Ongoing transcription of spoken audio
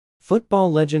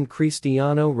Football legend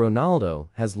Cristiano Ronaldo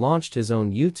has launched his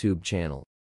own YouTube channel,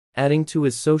 adding to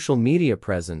his social media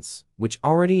presence, which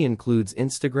already includes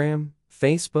Instagram,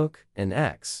 Facebook, and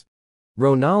X.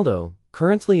 Ronaldo,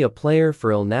 currently a player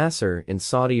for Al Nassr in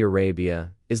Saudi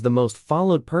Arabia, is the most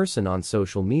followed person on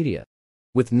social media,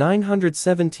 with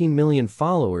 917 million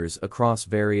followers across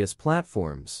various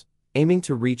platforms, aiming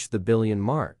to reach the billion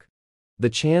mark. The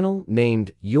channel,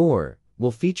 named UR, will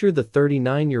feature the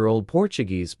 39-year-old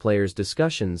Portuguese player's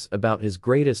discussions about his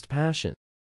greatest passion,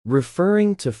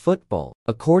 referring to football.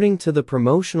 According to the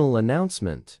promotional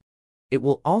announcement, it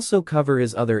will also cover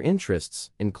his other interests,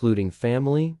 including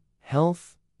family,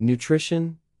 health,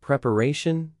 nutrition,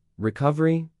 preparation,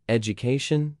 recovery,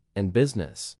 education, and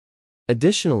business.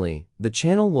 Additionally, the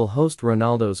channel will host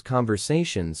Ronaldo's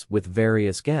conversations with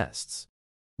various guests.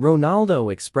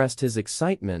 Ronaldo expressed his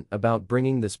excitement about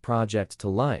bringing this project to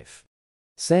life,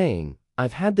 saying,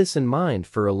 "I've had this in mind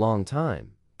for a long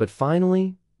time, but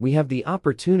finally, we have the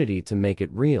opportunity to make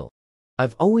it real.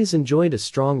 I've always enjoyed a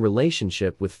strong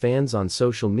relationship with fans on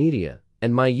social media,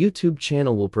 and my YouTube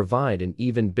channel will provide an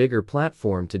even bigger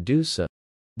platform to do so.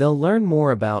 They'll learn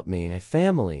more about me, my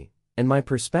family, and my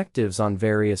perspectives on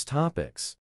various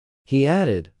topics." He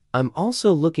added, "I'm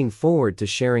also looking forward to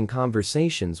sharing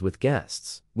conversations with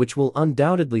guests, which will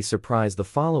undoubtedly surprise the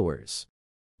followers."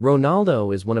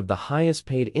 Ronaldo is one of the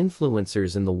highest-paid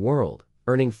influencers in the world,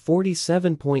 earning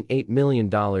 $47.8 million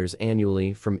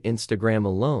annually from Instagram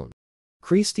alone.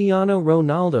 Cristiano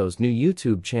Ronaldo's new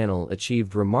YouTube channel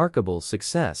achieved remarkable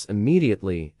success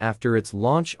immediately after its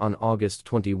launch on August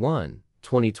 21,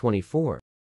 2024.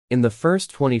 In the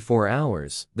first 24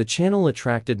 hours, the channel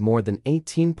attracted more than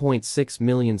 18.6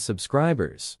 million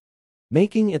subscribers,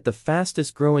 making it the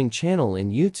fastest-growing channel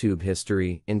in YouTube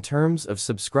history in terms of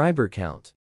subscriber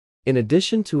count. In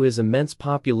addition to his immense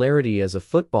popularity as a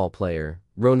football player,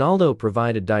 Ronaldo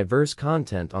provided diverse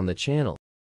content on the channel,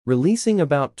 releasing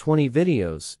about 20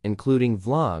 videos, including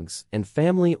vlogs and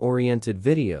family-oriented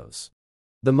videos.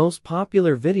 The most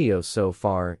popular video so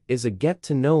far is a Get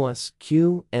to Know Us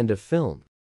Q&A film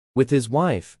with his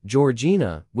wife,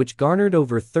 Georgina, which garnered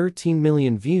over 13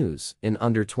 million views in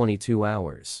under 22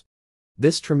 hours.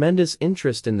 This tremendous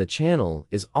interest in the channel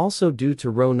is also due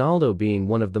to Ronaldo being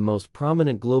one of the most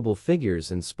prominent global figures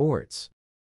in sports,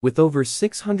 with over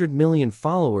 600 million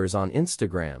followers on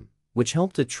Instagram, which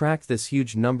helped attract this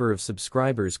huge number of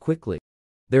subscribers quickly.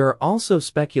 There are also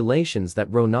speculations that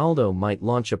Ronaldo might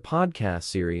launch a podcast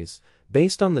series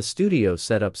based on the studio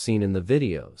setup seen in the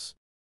videos.